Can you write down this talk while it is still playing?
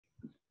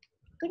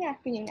Good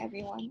afternoon,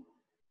 everyone.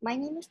 My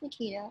name is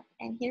Nikita,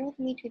 and here with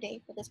me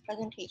today for this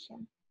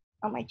presentation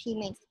are my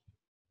teammates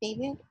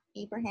David,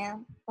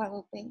 Abraham,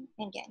 Guadalupe,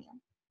 and Daniel.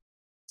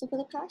 So for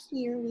the past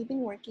year, we've been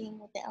working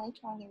with the LA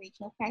County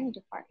Regional Planning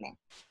Department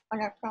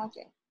on our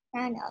project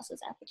plan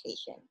analysis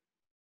application.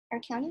 Our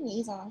county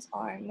liaisons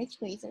are Mitch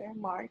Glazer,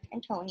 Mark,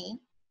 and Tony,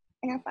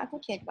 and our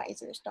faculty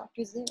advisors,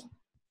 Dr. Zhu.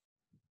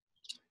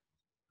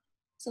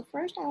 So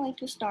first, I'd like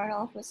to start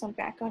off with some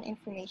background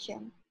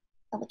information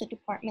about the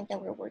department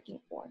that we're working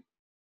for.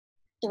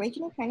 The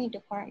Regional Planning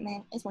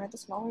Department is one of the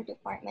smaller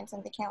departments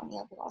in the County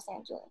of Los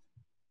Angeles,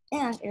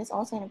 and it is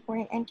also an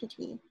important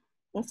entity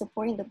in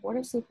supporting the Board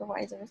of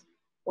Supervisors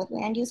with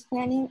land use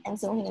planning and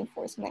zoning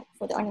enforcement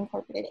for the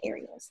unincorporated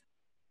areas.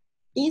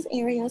 These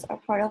areas are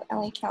part of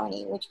LA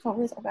County, which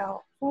covers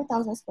about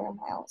 4,000 square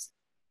miles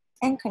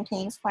and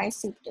contains 5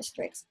 super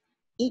districts,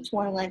 each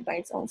one led by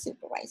its own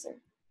supervisor.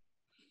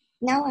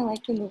 Now I'd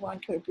like to move on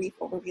to a brief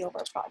overview of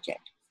our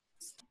project.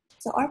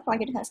 So our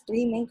project has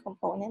 3 main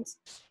components.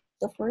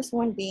 The first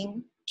one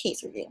being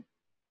case review.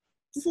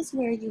 This is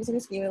where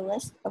users view a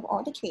list of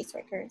all the case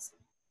records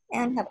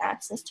and have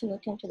access to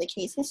look into the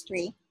case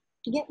history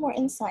to get more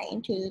insight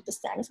into the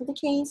status of the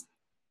case,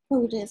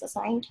 who it is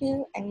assigned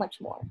to, and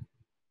much more.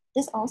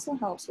 This also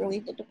helps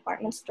relieve the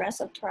department's stress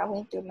of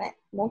traveling through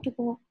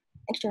multiple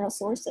external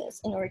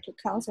sources in order to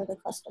counsel the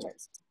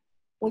customers,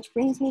 which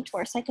brings me to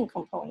our second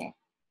component,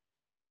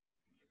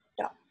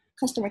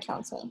 customer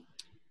counseling.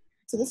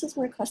 So this is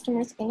where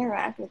customers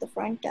interact with the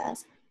front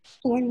desk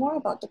to learn more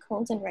about the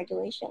codes and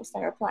regulations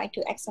that are applied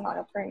to X amount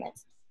of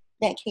permits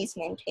that case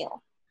may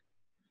entail.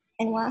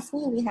 And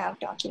lastly, we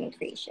have document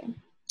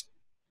creation.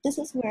 This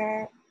is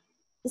where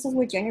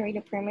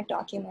generated permit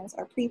documents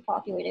are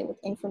pre-populated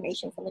with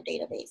information from the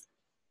database,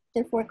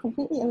 therefore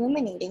completely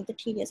eliminating the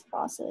tedious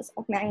process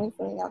of manually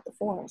filling out the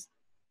forms.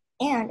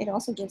 And it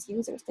also gives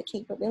users the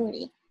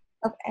capability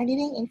of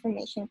editing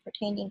information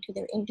pertaining to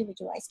their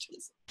individualized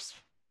cases.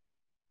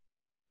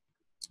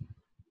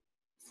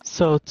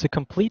 So to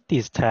complete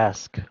these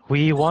tasks,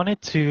 we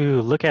wanted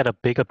to look at a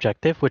big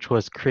objective, which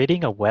was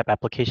creating a web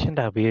application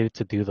that would be able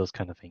to do those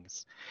kind of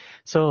things.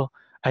 So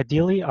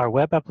ideally, our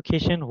web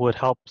application would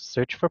help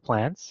search for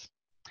plans,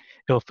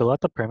 it will fill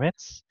out the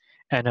permits,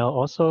 and it'll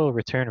also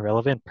return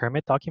relevant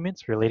permit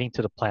documents relating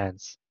to the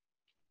plans.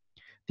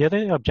 The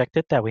other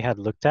objective that we had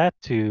looked at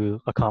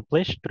to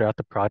accomplish throughout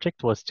the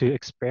project was to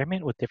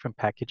experiment with different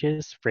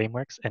packages,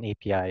 frameworks, and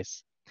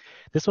APIs.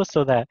 This was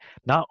so that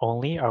not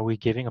only are we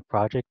giving a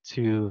project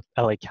to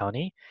LA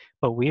County,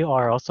 but we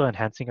are also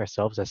enhancing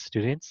ourselves as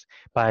students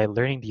by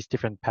learning these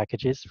different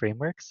packages,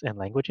 frameworks, and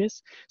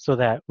languages so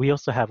that we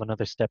also have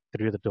another step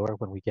through the door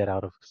when we get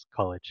out of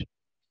college.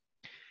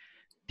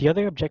 The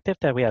other objective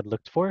that we had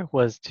looked for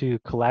was to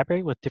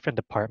collaborate with different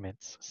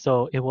departments.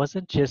 So it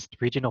wasn't just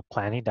regional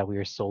planning that we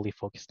were solely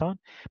focused on,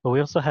 but we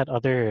also had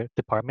other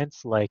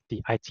departments like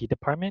the IT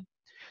department,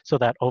 so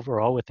that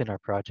overall within our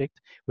project,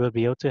 we would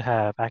be able to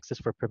have access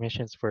for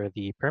permissions for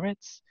the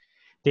permits,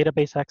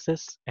 database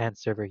access, and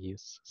server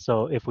use.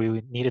 So if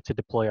we needed to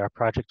deploy our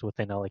project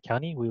within LA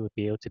County, we would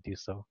be able to do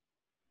so.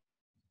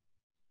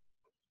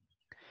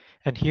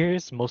 And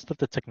here's most of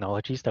the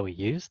technologies that we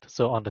used.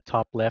 So on the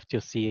top left,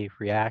 you'll see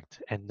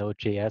React and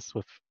Node.js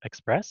with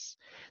Express.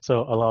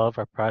 So a lot of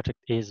our project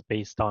is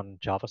based on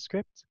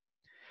JavaScript.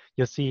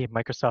 You'll see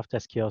Microsoft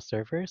SQL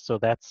Server. So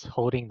that's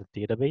holding the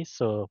database.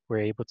 So we're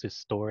able to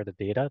store the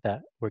data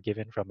that we're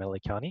given from LA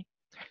County.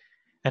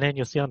 And then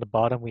you'll see on the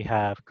bottom, we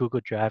have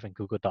Google Drive and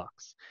Google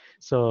Docs.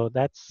 So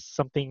that's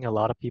something a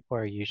lot of people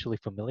are usually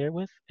familiar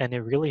with, and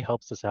it really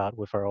helps us out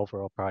with our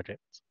overall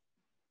project.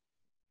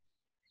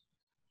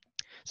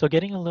 So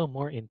getting a little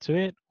more into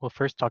it, we'll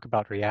first talk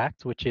about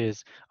React, which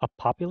is a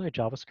popular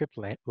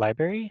JavaScript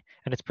library,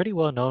 and it's pretty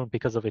well known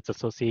because of its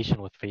association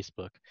with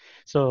Facebook.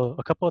 So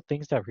a couple of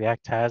things that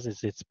React has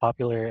is its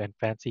popular and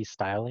fancy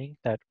styling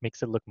that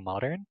makes it look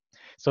modern.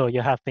 So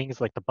you have things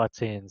like the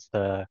buttons,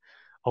 the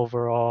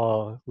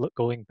overall look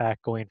going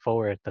back, going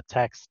forward, the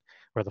text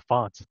or the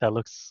font that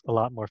looks a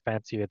lot more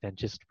fancier than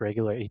just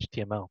regular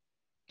HTML.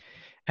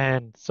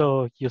 And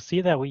so you'll see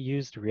that we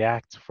used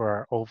React for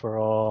our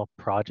overall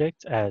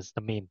project as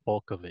the main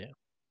bulk of it.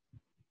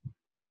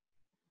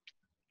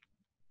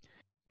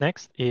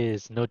 Next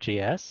is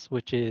Node.js,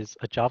 which is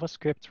a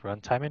JavaScript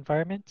runtime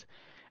environment.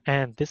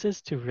 And this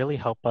is to really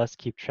help us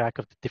keep track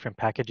of the different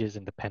packages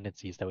and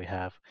dependencies that we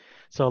have.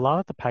 So a lot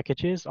of the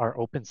packages are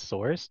open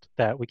sourced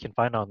that we can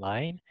find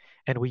online,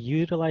 and we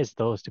utilize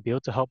those to be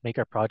able to help make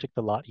our project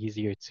a lot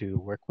easier to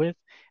work with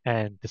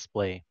and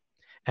display.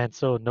 And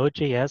so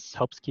Node.js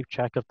helps keep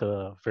track of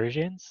the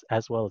versions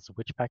as well as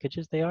which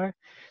packages they are,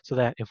 so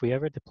that if we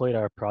ever deployed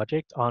our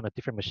project on a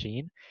different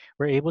machine,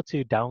 we're able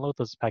to download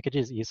those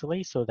packages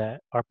easily so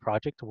that our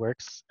project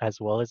works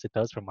as well as it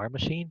does from our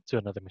machine to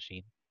another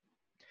machine.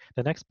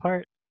 The next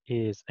part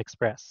is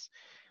Express,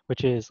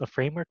 which is a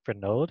framework for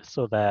Node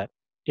so that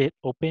it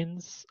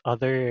opens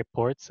other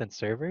ports and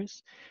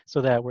servers so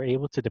that we're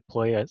able to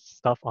deploy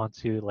stuff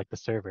onto like the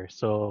server.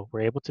 So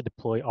we're able to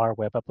deploy our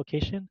web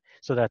application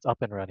so that's up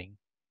and running.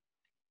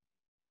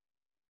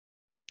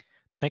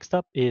 Next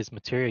up is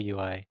Material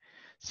UI.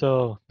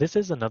 So this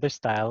is another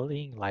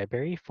styling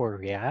library for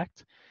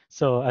React.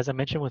 So as I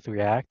mentioned with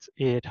React,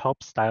 it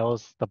helps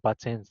styles the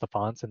buttons, the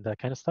fonts, and that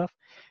kind of stuff.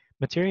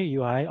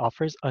 Material UI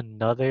offers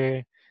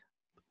another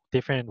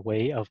different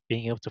way of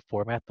being able to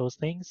format those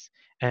things.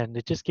 And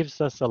it just gives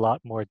us a lot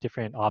more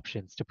different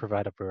options to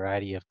provide a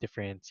variety of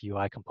different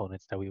UI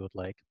components that we would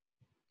like.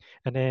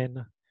 And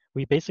then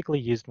we basically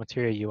used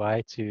Material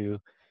UI to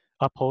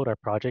uphold our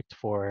project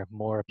for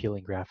more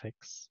appealing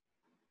graphics.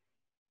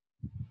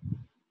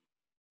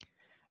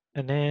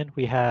 And then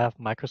we have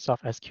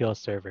Microsoft SQL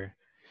Server.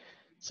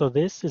 So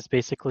this is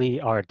basically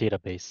our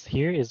database.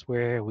 Here is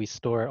where we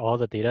store all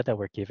the data that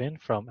we're given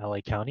from LA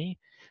County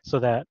so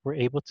that we're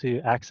able to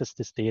access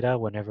this data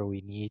whenever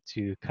we need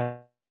to kind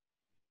of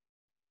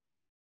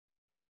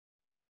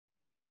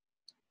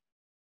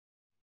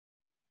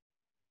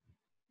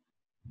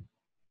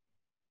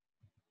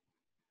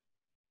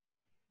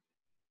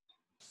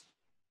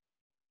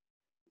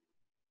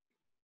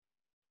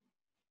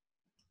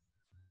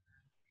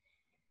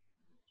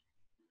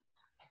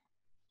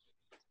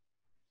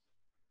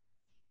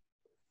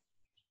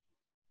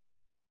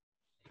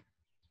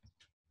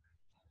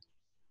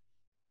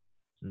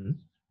Hmm?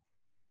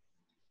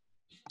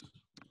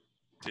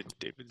 Did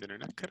David's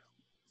internet cut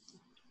out?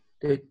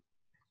 Did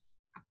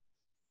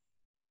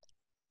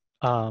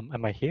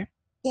am I here?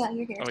 Yeah,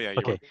 you're here. Oh yeah, you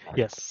Okay, are.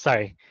 yes,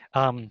 sorry.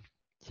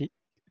 Y-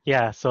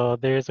 yeah, so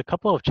there's a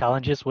couple of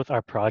challenges with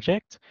our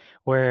project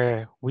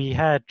where we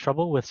had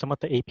trouble with some of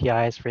the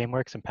APIs,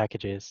 frameworks, and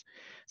packages.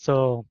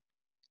 So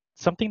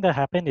something that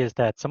happened is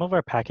that some of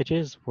our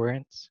packages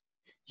weren't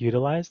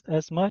utilized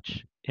as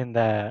much in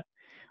that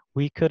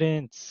we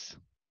couldn't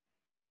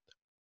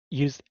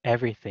use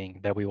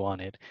everything that we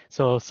wanted.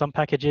 So some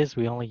packages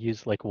we only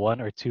used like one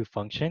or two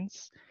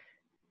functions,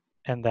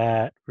 and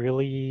that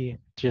really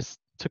just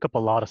took up a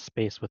lot of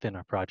space within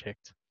our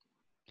project.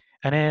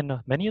 And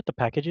then many of the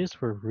packages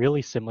were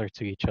really similar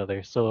to each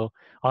other. So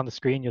on the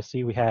screen, you'll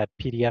see we had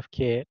PDF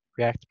Kit,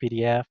 React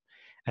PDF,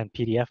 and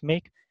PDF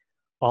Make.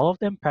 All of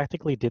them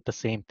practically did the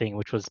same thing,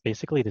 which was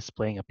basically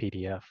displaying a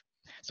PDF.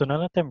 So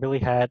none of them really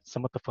had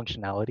some of the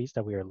functionalities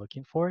that we were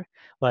looking for,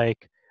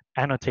 like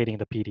annotating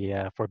the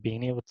PDF or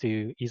being able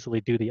to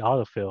easily do the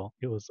autofill.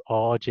 It was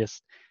all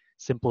just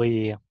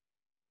simply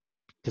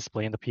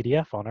displaying the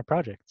PDF on our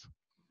project.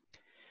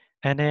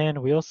 And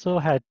then we also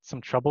had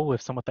some trouble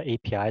with some of the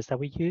APIs that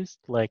we used.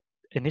 Like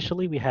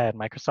initially we had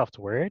Microsoft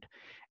Word,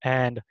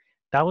 and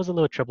that was a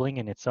little troubling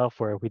in itself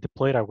where we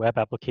deployed our web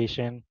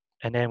application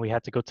and then we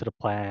had to go to the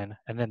plan,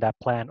 and then that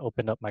plan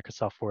opened up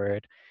Microsoft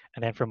Word.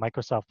 And then from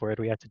Microsoft Word,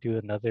 we had to do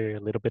another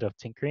little bit of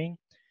tinkering,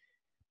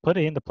 put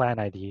it in the plan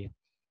ID,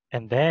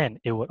 and then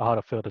it would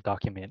autofill the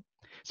document.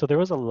 So there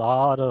was a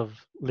lot of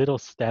little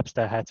steps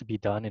that had to be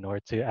done in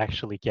order to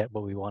actually get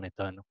what we wanted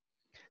done.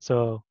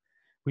 So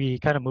we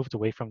kind of moved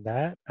away from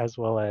that, as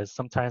well as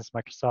sometimes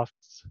Microsoft,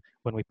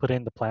 when we put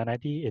in the plan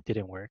ID, it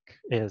didn't work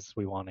as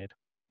we wanted.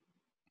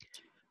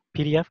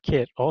 PDF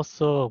Kit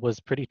also was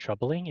pretty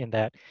troubling in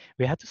that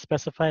we had to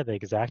specify the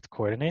exact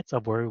coordinates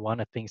of where we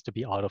wanted things to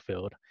be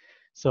autofilled.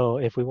 So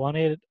if we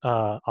wanted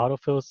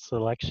autofill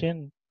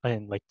selection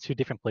in like two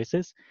different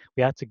places,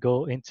 we had to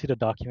go into the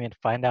document,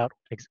 find out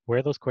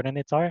where those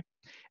coordinates are,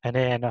 and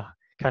then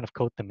kind of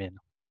code them in.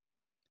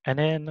 And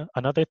then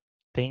another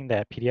thing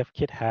that PDF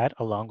Kit had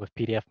along with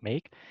PDF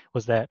Make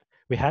was that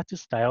we had to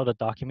style the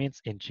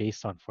documents in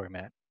JSON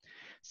format.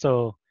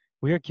 So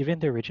we were given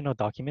the original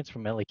documents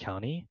from LA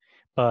County,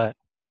 but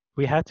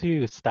we had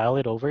to style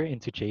it over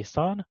into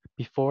JSON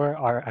before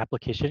our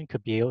application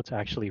could be able to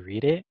actually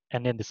read it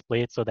and then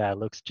display it so that it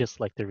looks just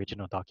like the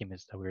original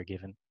documents that we were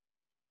given.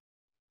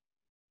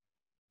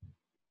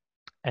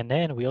 And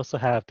then we also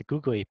have the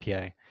Google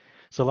API.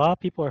 So a lot of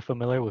people are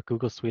familiar with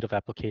Google's suite of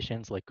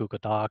applications like Google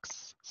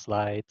Docs,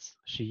 Slides,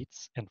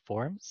 Sheets, and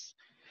Forms.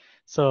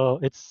 So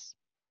it's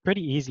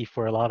pretty easy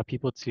for a lot of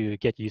people to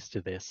get used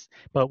to this.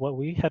 But what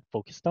we had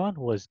focused on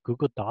was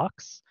Google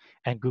Docs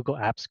and Google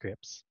App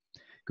Scripts.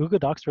 Google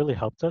Docs really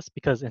helped us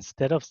because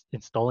instead of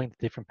installing the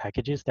different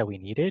packages that we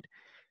needed,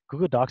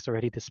 Google Docs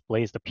already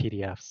displays the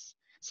PDFs.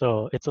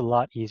 So it's a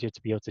lot easier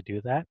to be able to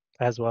do that,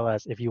 as well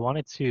as if you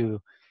wanted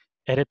to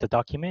edit the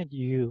document,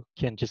 you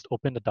can just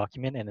open the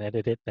document and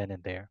edit it then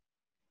and there.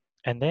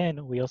 And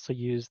then we also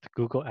used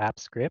Google App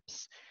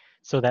Scripts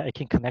so that it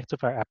can connect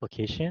with our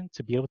application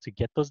to be able to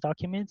get those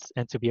documents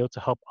and to be able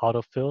to help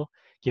autofill,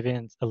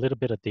 given a little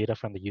bit of data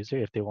from the user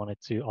if they wanted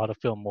to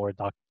autofill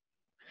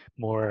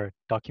more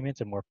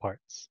documents and more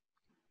parts.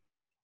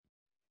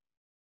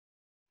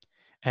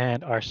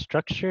 And our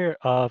structure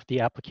of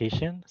the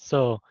application.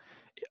 So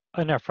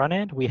on our front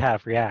end, we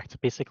have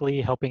React,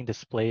 basically helping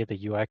display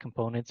the UI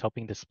components,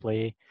 helping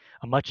display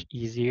a much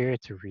easier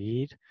to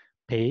read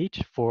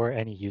page for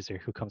any user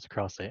who comes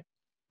across it.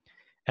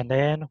 And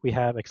then we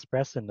have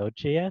Express and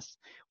Node.js,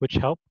 which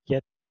help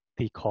get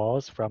the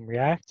calls from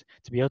React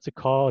to be able to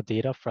call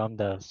data from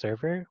the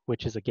server,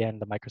 which is again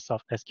the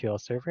Microsoft SQL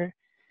server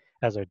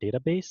as our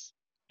database,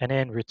 and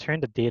then return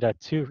the data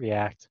to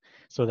React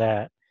so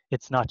that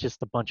it's not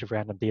just a bunch of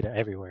random data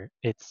everywhere.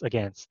 It's,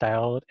 again,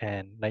 styled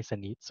and nice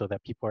and neat so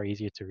that people are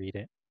easier to read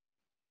it.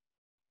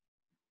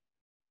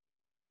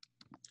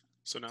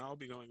 So now I'll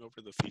be going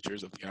over the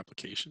features of the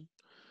application.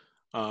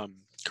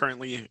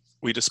 Currently,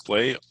 we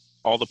display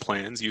all the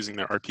plans using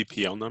their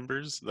RPPL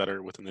numbers that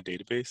are within the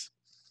database.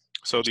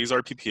 So these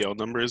RPPL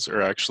numbers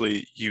are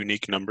actually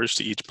unique numbers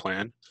to each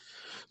plan.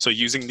 So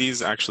using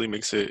these actually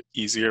makes it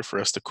easier for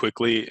us to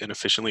quickly and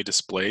efficiently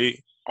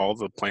display all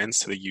the plans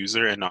to the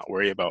user and not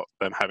worry about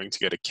them having to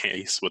get a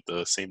case with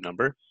the same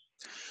number.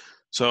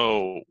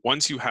 So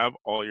once you have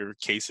all your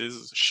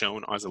cases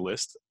shown as a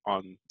list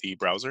on the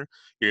browser,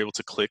 you're able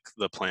to click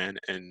the plan,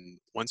 and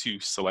once you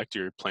select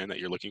your plan that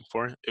you're looking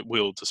for, it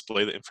will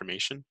display the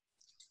information.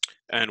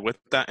 And with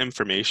that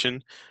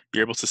information,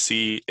 you're able to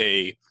see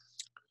a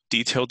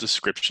detailed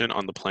description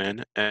on the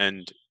plan,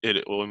 and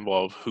it will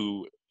involve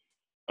who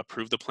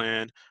approved the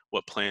plan,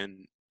 what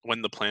plan,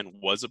 when the plan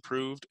was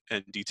approved,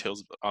 and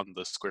details on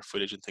the square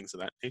footage and things of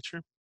that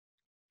nature.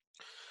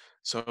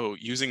 So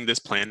using this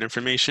plan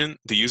information,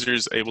 the user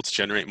is able to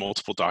generate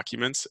multiple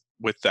documents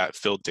with that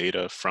filled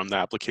data from the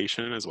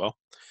application as well.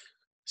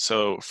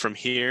 So from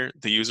here,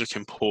 the user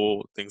can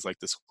pull things like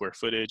the square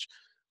footage,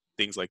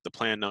 things like the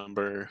plan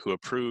number, who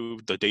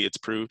approved, the date it's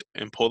approved,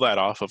 and pull that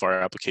off of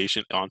our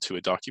application onto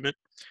a document.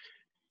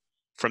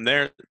 From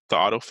there, the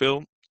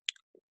autofill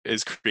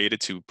is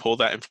created to pull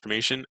that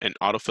information and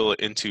autofill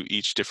it into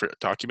each different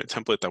document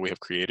template that we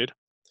have created.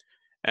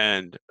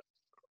 And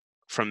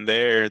from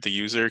there, the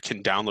user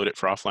can download it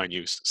for offline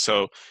use.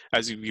 So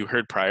as you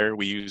heard prior,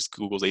 we use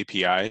Google's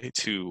API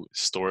to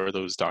store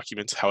those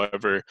documents.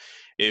 However,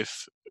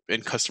 if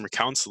in customer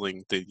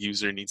counseling, the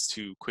user needs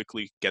to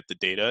quickly get the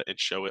data and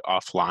show it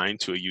offline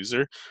to a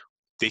user,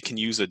 they can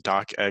use a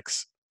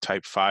docx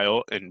type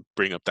file and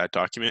bring up that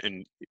document,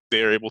 and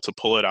they're able to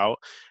pull it out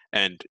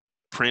and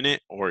print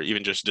it or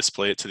even just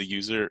display it to the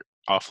user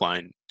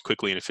offline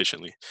quickly and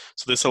efficiently.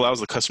 So this allows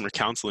the customer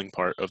counseling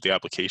part of the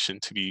application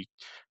to be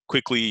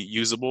quickly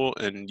usable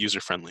and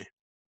user-friendly.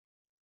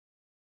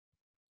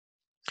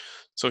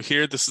 So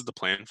here, this is the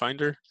plan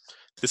finder.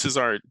 This is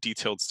our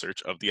detailed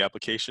search of the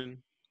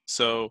application.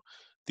 So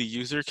the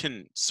user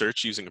can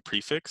search using a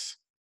prefix,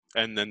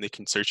 and then they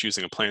can search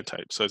using a plan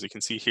type. So as you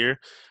can see here,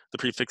 the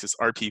prefix is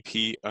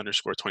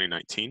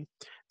RPP_2019.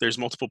 There's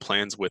multiple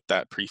plans with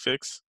that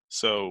prefix.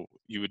 So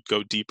you would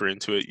go deeper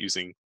into it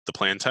using the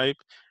plan type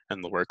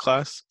and the word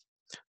class.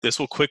 This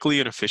will quickly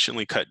and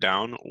efficiently cut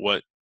down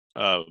what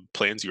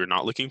plans you're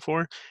not looking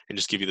for and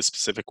just give you the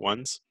specific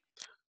ones.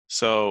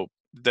 So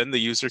then the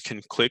user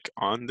can click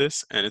on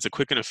this, and it's a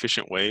quick and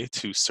efficient way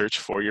to search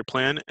for your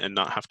plan and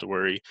not have to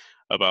worry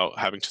about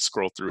having to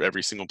scroll through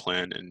every single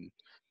plan, and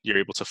you're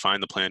able to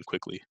find the plan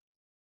quickly.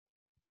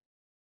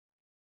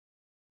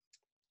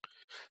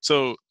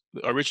 So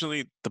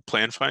originally, the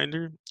plan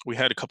finder, we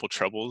had a couple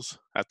troubles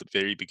at the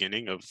very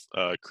beginning of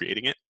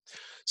creating it.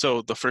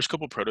 So the first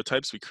couple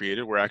prototypes we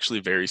created were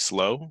actually very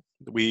slow.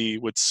 We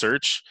would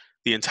search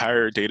the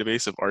entire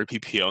database of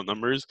RPPL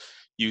numbers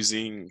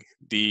using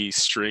the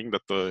string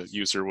that the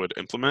user would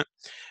implement.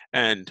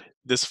 And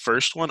this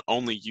first one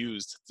only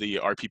used the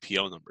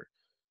RPPL number.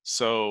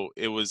 So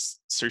it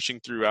was searching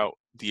throughout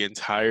the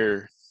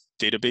entire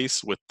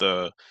database with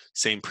the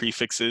same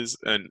prefixes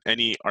and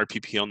any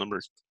RPPL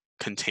number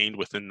contained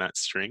within that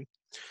string.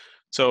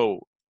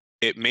 So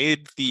it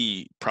made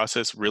the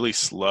process really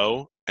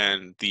slow,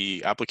 and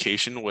the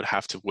application would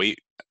have to wait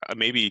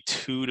maybe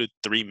 2 to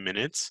 3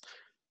 minutes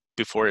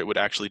before it would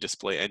actually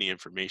display any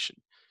information.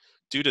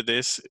 Due to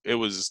this, it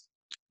was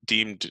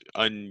deemed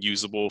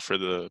unusable for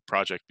the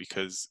project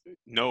because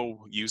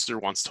no user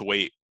wants to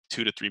wait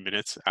 2 to 3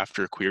 minutes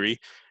after a query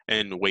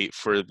and wait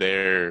for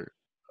their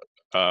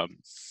um,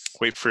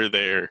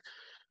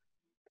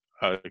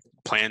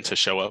 plan to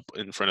show up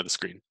in front of the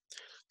screen.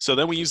 So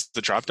then we used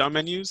the drop-down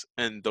menus,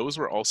 and those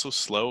were also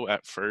slow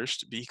at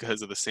first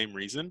because of the same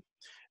reason.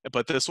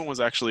 But this one was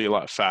actually a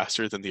lot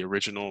faster than the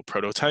original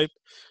prototype.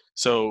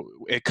 So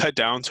it cut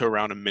down to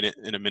around a minute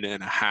and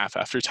a half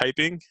after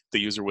typing. The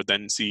user would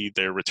then see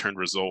their returned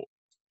result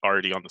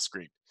already on the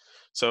screen.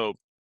 So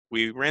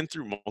we ran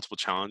through multiple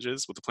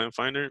challenges with the plan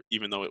finder,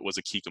 even though it was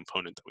a key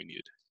component that we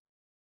needed.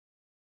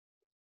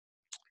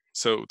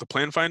 So the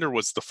plan finder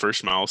was the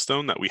first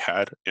milestone that we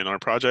had in our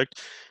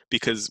project,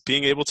 because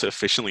being able to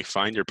efficiently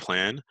find your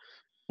plan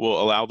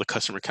will allow the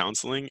customer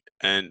counseling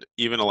and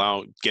even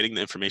allow getting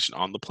the information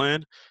on the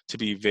plan to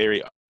be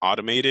very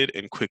automated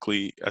and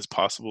quickly as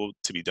possible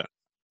to be done.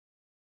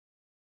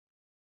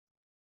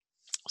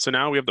 So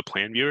now we have the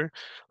plan viewer.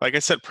 Like I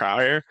said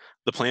prior,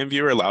 the plan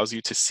viewer allows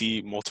you to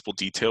see multiple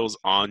details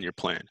on your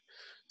plan.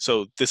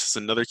 So this is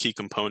another key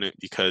component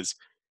because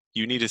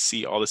you need to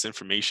see all this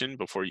information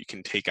before you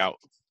can take out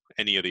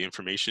any of the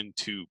information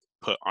to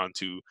put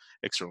onto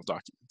external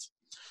documents.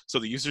 So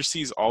the user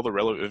sees all the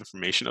relevant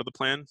information of the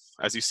plan.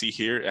 As you see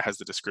here, it has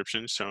the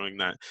description showing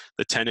that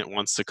the tenant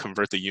wants to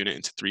convert the unit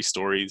into 3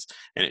 stories,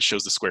 and it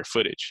shows the square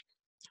footage.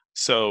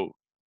 So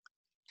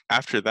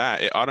after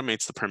that, it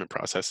automates the permit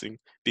processing,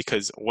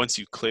 because once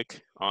you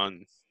click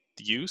on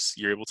the use,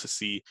 you're able to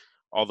see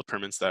all the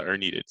permits that are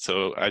needed.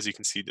 So as you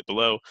can see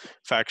below,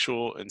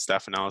 factual and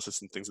staff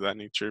analysis and things of that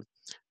nature,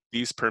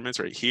 these permits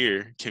right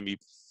here can be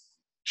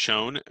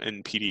shown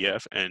in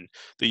PDF, and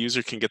the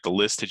user can get the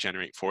list to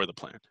generate for the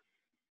plan.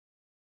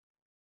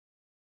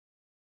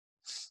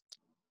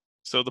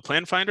 So the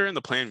plan finder and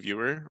the plan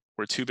viewer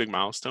were two big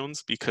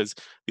milestones because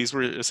these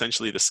were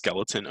essentially the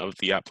skeleton of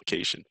the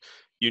application.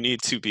 You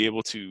need to be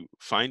able to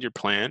find your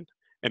plan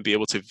and be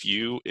able to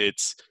view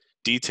its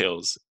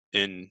details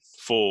in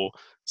full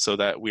so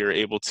that we are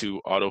able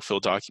to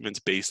autofill documents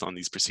based on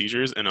these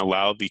procedures and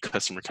allow the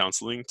customer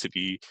counseling to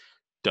be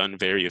done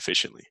very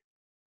efficiently.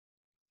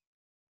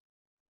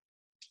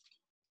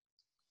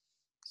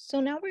 So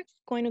now we're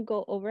going to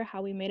go over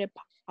how we made it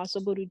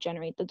possible to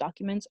generate the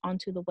documents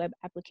onto the web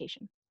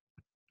application.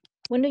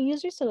 When the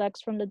user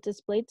selects from the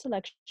displayed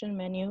selection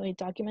menu a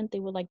document they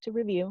would like to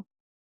review,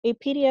 a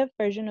PDF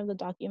version of the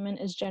document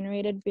is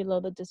generated below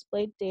the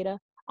displayed data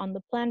on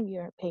the plan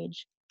viewer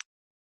page.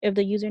 If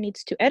the user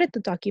needs to edit the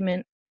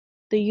document,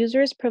 the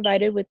user is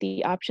provided with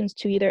the options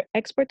to either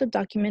export the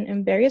document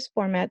in various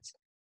formats,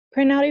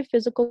 print out a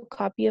physical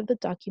copy of the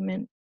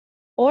document,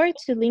 or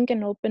to link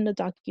and open the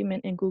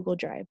document in Google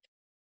Drive.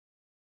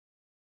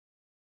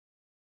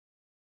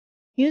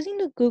 Using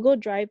the Google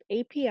Drive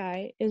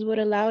API is what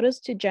allowed us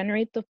to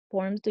generate the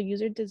forms the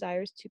user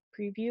desires to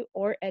preview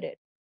or edit.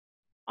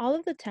 All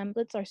of the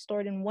templates are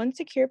stored in one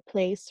secure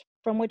place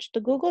from which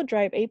the Google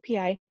Drive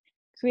API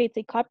creates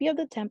a copy of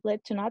the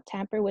template to not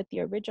tamper with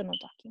the original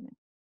document.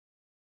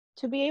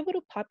 To be able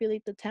to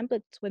populate the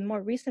templates with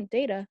more recent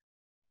data,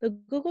 the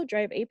Google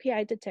Drive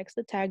API detects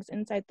the tags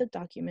inside the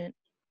document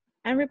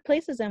and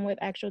replaces them with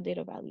actual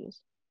data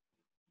values.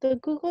 The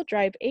Google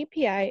Drive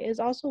API is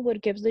also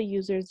what gives the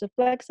users the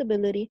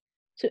flexibility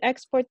to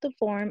export the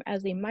form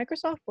as a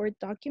Microsoft Word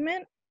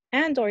document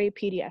and/or a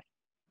PDF.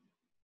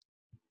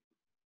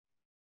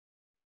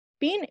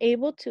 Being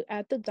able to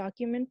add the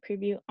document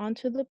preview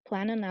onto the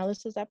plan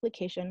analysis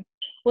application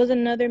was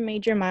another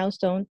major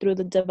milestone through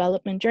the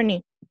development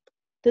journey.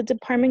 The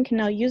department can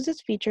now use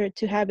this feature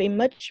to have a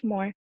much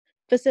more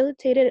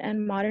facilitated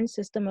and modern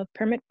system of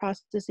permit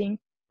processing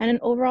and an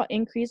overall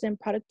increase in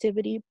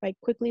productivity by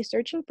quickly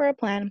searching for a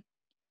plan,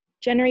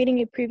 generating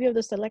a preview of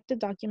the selected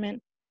document,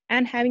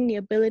 and having the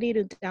ability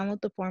to download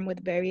the form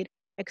with varied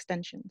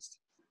extensions.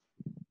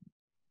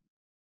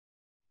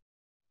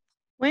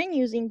 When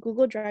using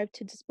Google Drive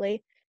to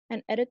display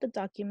and edit the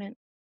document,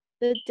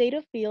 the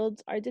data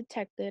fields are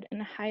detected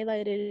and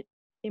highlighted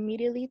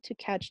immediately to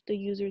catch the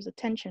user's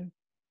attention.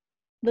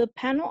 The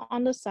panel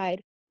on the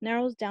side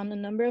narrows down the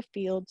number of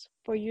fields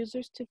for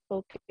users to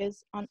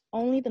focus on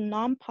only the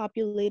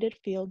non-populated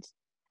fields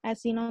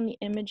as seen on the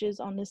images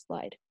on this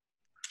slide.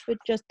 With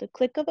just the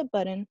click of a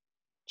button,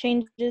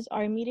 changes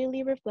are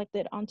immediately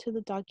reflected onto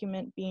the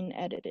document being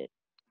edited.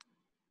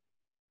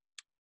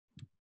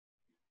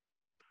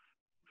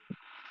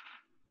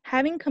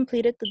 Having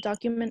completed the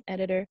document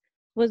editor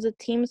was the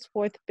team's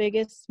fourth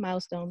biggest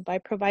milestone by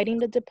providing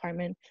the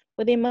department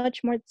with a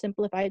much more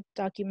simplified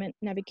document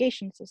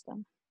navigation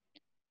system.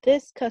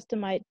 This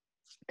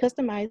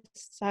customized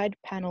side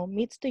panel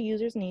meets the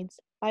user's needs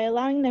by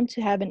allowing them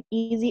to have an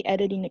easy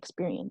editing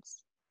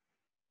experience.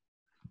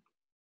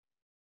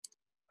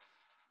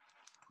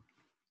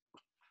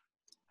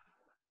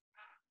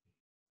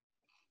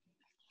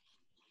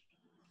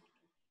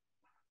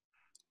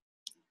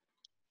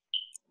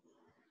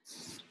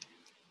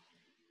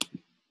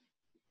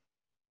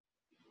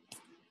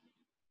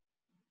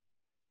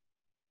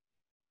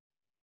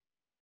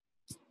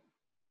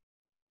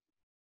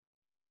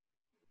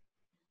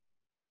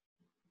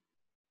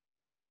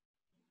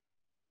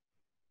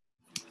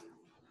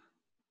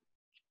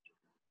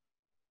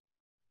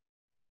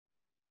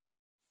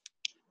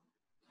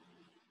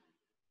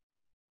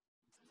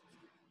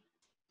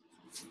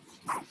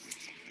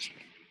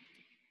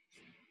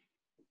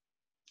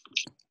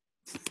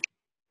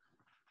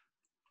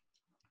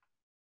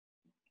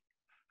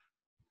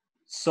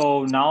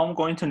 So now I'm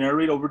going to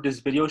narrate over this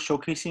video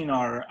showcasing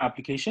our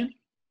application.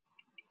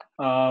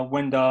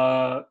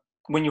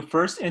 When you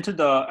first enter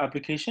the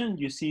application,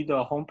 you see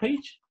the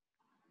homepage.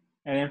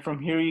 And then from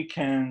here, you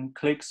can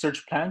click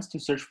search plans to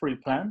search for a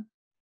plan.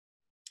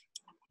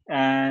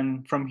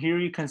 And from here,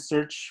 you can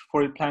search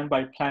for a plan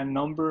by plan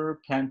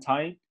number, plan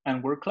type,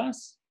 and work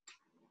class.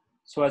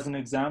 So as an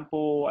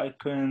example, I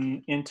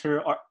can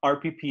enter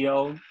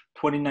RPPL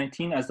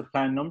 2019 as the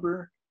plan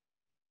number,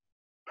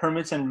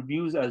 permits and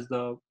reviews as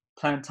the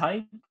plan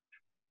type,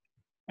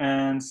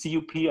 and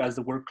CUP as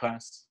the work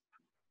class.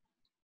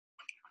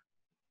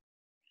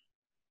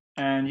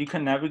 And you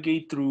can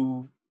navigate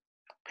through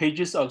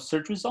pages of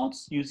search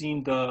results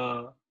using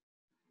the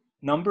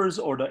numbers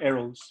or the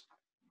arrows.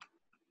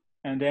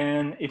 And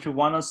then if you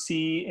want to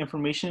see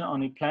information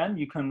on a plan,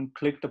 you can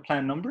click the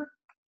plan number.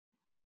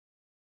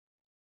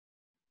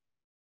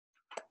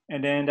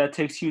 And then that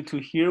takes you to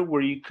here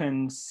where you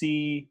can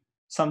see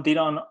some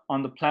data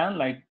on the plan,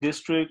 like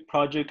district,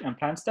 project, and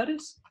plan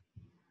status.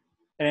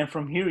 And then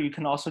from here, you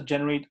can also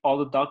generate all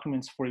the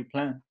documents for a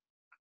plan.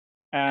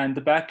 And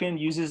the backend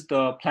uses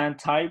the plan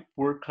type,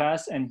 word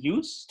class, and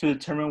use to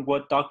determine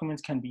what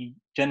documents can be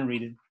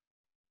generated.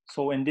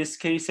 So in this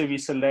case, if you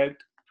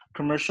select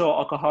commercial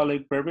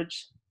alcoholic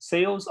beverage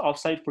sales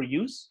offsite for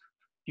use,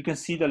 you can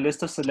see the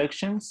list of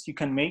selections you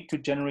can make to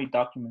generate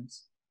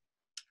documents.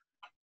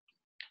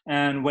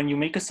 And when you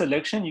make a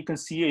selection, you can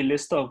see a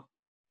list of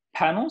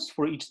panels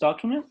for each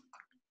document,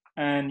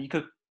 and you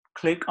could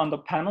click on the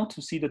panel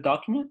to see the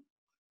document.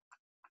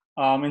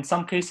 In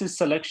some cases,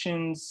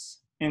 selections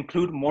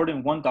include more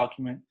than one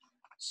document.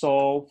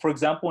 So for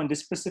example, in this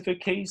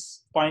specific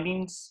case,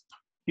 findings,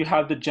 you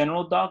have the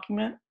general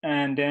document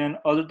and then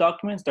other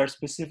documents that are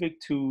specific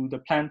to the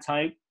plan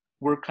type,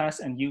 word class,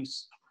 and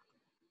use.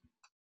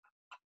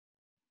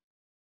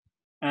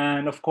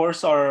 And of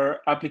course,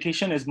 our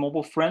application is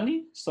mobile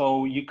friendly,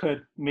 so you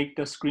could make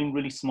the screen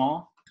really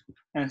small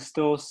and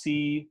still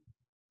see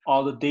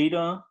all the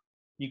data.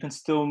 You can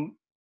still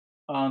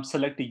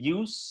select the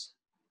use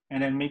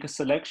and then make a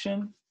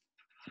selection,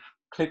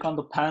 click on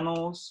the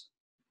panels,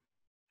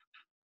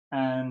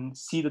 and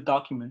see the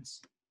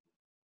documents.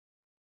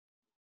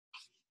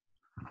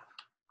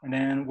 And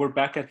then we're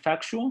back at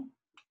factual.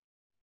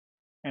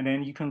 And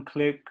then you can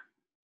click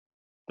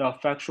the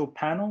factual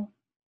panel.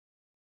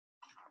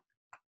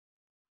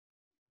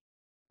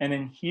 And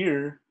then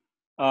here,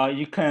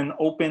 you can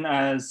open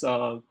as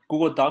a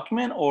Google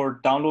document or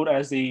download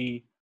as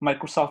a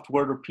Microsoft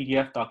Word or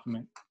PDF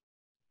document.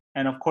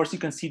 And of course, you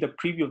can see the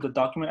preview of the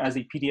document as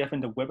a PDF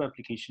in the web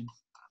application.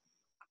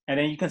 And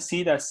then you can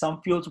see that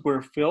some fields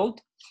were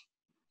filled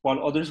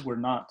while others were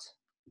not.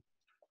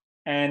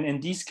 And in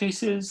these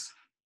cases,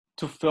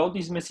 to fill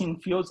these missing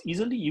fields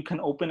easily, you can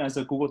open as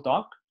a Google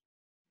Doc.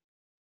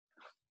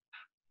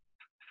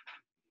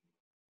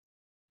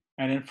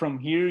 And then from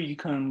here, you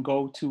can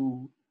go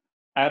to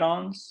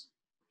add-ons,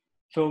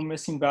 fill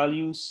missing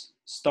values,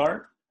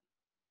 start.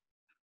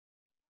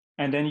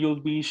 And then you'll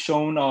be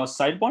shown a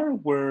sidebar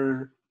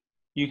where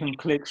you can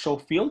click show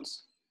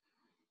fields.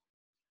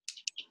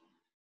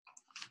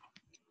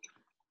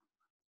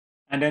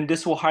 And then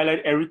this will highlight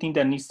everything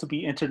that needs to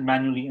be entered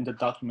manually in the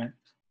document.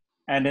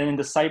 And then in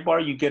the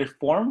sidebar, you get a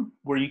form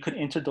where you could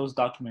enter those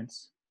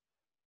documents.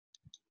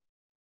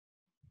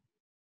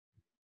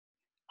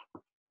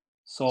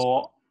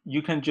 So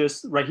you can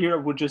just, right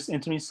here, we're just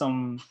entering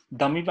some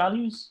dummy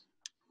values.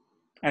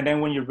 And then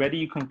when you're ready,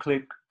 you can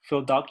click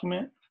fill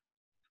document.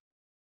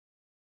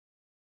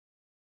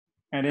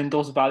 And then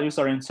those values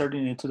are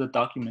inserted into the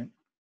document.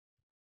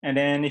 And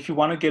then if you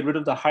want to get rid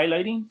of the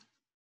highlighting,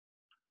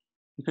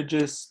 you could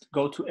just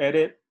go to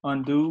edit,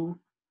 undo,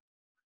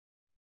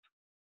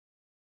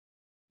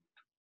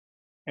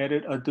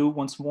 edit, undo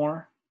once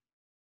more.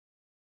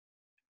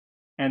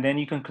 And then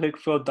you can click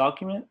fill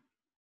document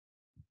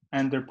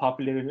and they're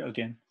populated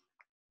again.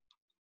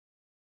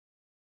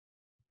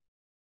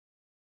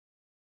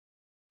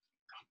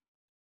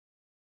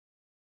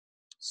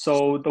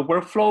 So the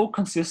workflow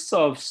consists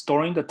of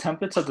storing the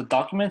templates of the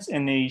documents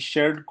in a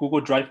shared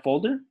Google Drive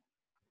folder.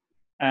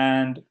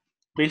 And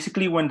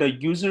basically when the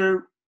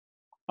user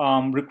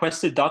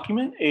requests a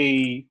document,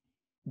 the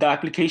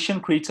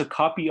application creates a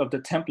copy of the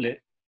template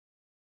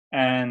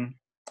and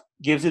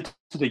gives it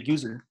to the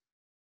user.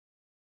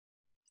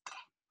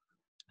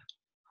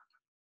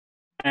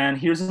 And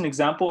here's an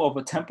example of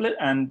a template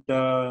and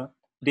the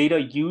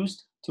data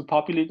used to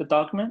populate the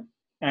document.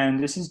 And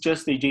this is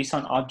just a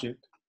JSON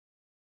object.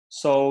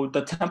 So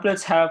the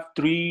templates have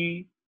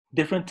 3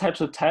 different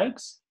types of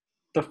tags.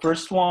 The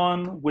first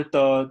one with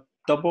the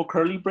double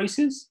curly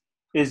braces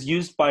is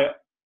used by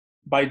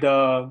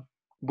the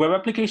web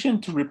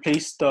application to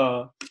replace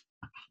the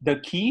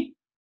key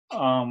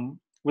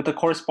with the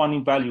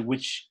corresponding value,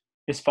 which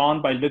is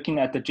found by looking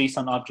at the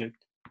JSON object.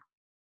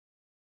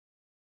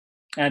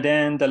 And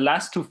then the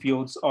last 2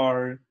 fields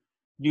are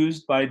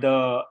used by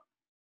the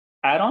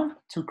add-on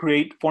to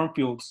create form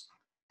fields.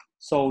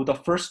 So the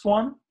first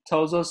one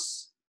tells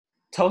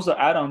the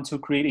add-on to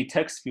create a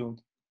text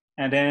field.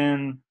 And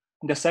then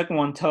the second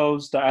one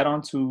tells the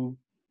add-on to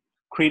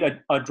create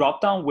a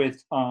dropdown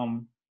with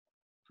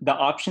the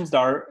options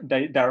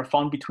that are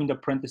found between the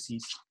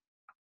parentheses.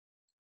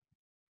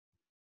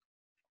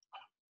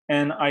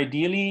 And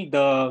ideally,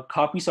 the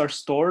copies are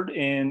stored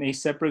in a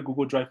separate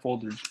Google Drive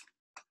folder.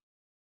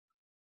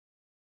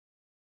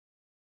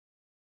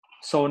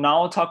 So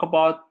now I'll talk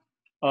about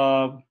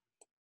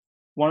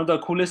one of the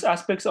coolest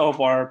aspects of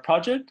our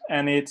project,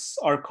 and it's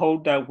our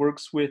code that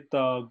works with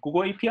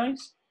Google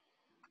APIs.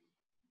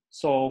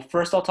 So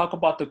first I'll talk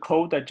about the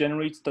code that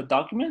generates the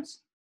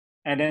documents,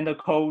 and then the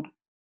code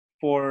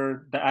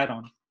for the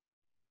add-on.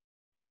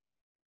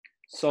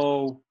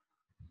 So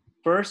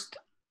first,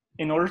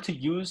 in order to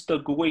use the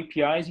Google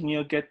APIs, you need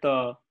to get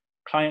the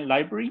client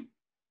library.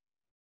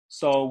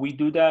 So we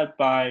do that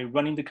by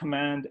running the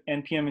command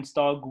npm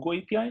install Google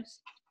APIs.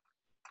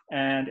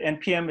 And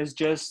npm is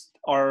just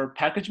our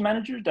package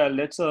manager that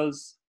lets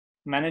us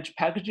manage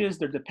packages,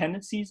 their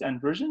dependencies, and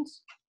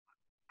versions.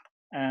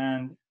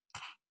 And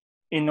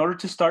in order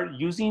to start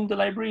using the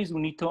libraries,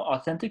 we need to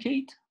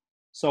authenticate.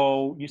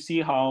 So you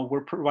see how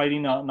we're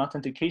providing an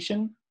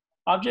authentication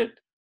object.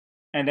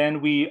 And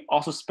then we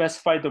also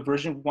specify the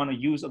version we want to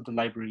use of the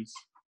libraries.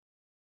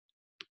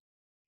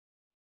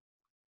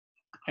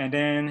 And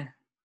then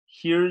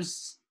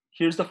here's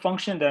the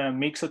function that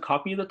makes a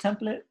copy of the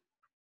template.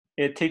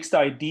 It takes the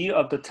ID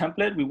of the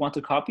template we want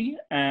to copy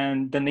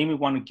and the name we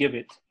want to give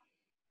it.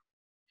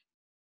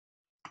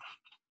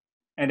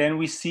 And then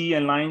we see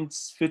in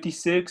lines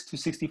 56 to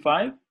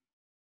 65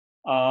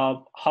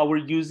 how we're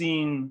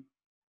using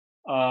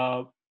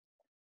the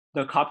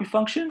copy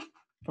function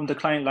from the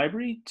client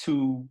library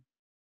to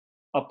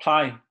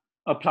apply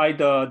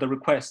the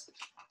request.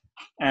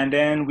 And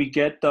then we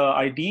get the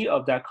ID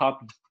of that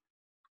copy.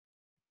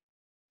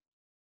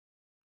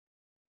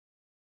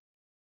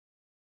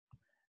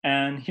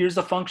 And here's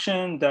the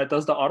function that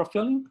does the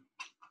autofilling.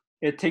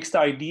 It takes the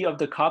ID of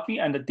the copy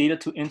and the data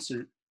to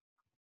insert.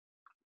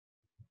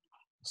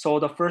 So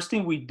the first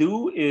thing we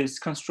do is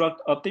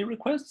construct update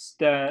requests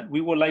that we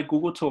would like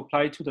Google to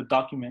apply to the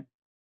document.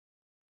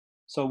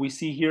 So we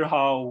see here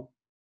how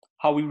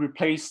we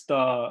replace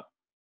the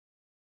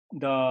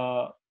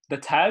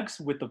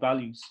tags with the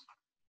values.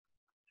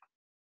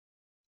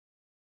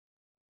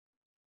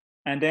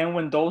 And then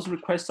when those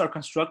requests are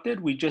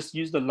constructed, we just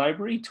use the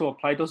library to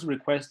apply those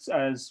requests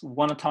as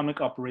one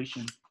atomic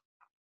operation.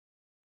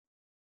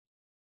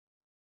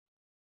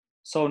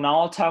 So now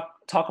I'll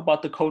talk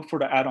about the code for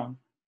the add-on.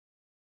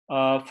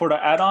 For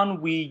the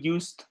add-on, we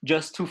used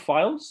just two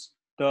files,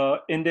 the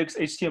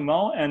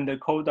index.html and the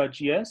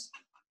code.js.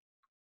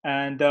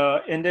 And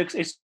the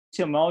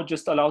index.html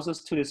just allows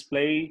us to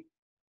display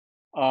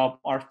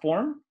our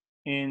form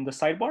in the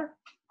sidebar.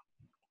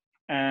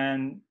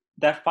 And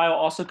that file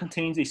also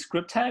contains a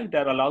script tag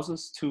that allows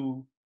us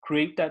to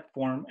create that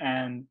form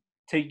and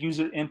take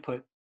user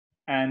input.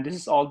 And this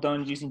is all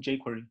done using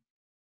jQuery.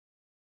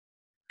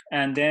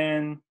 And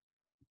then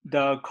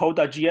the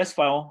code.js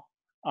file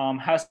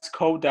has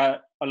code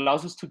that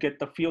allows us to get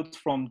the fields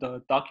from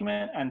the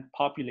document and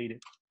populate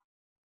it.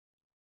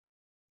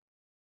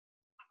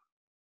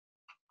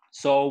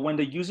 So when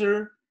the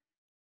user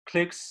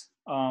clicks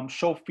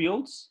show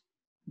fields,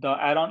 the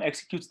add-on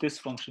executes this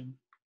function.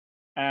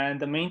 And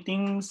the main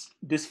things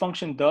this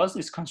function does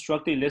is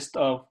construct a list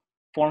of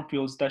form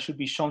fields that should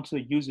be shown to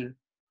the user.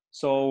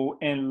 So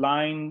in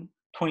line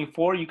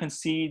 24, you can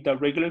see the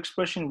regular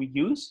expression we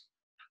use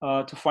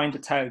to find the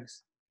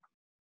tags.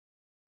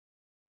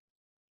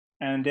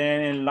 And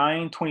then in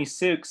line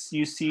 26,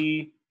 you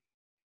see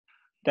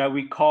that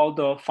we call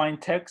the find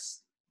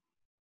text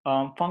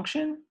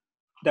function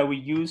that we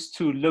use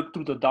to look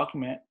through the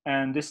document.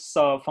 And this is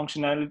a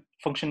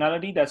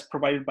functionality that's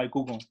provided by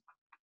Google.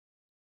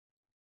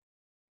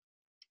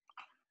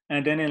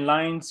 And then in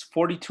lines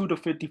 42 to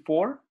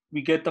 54,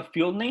 we get the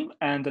field name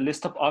and the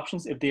list of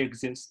options if they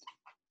exist.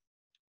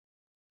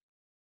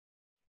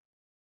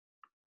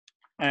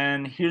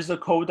 And here's the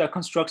code that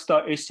constructs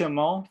the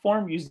HTML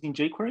form using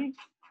jQuery.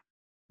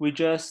 We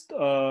just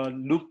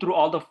loop through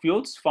all the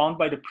fields found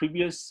by the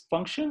previous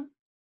function.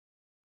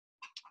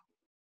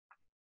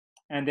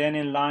 And then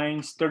in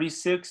lines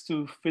 36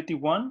 to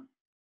 51,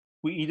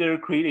 we either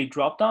create a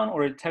dropdown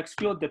or a text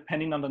field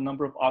depending on the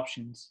number of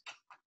options.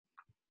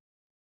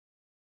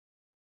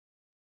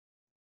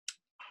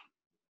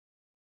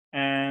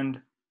 And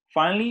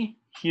finally,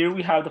 here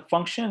we have the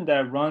function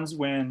that runs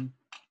when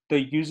the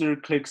user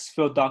clicks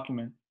fill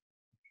document.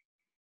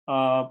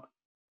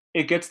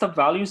 It gets the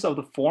values of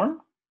the form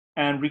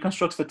and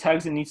reconstructs the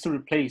tags it needs to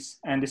replace.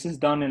 And this is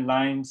done in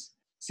lines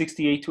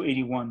 68 to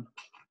 81.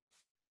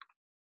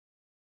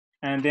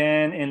 And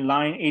then in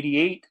line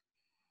 88,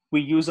 we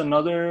use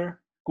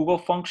another Google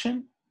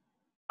function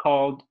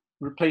called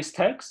replace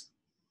text.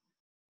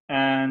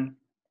 And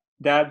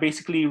that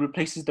basically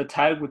replaces the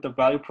tag with the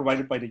value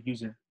provided by the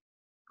user.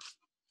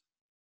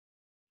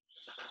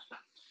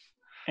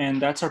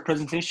 And that's our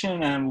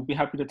presentation, and we'll be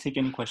happy to take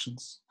any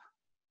questions.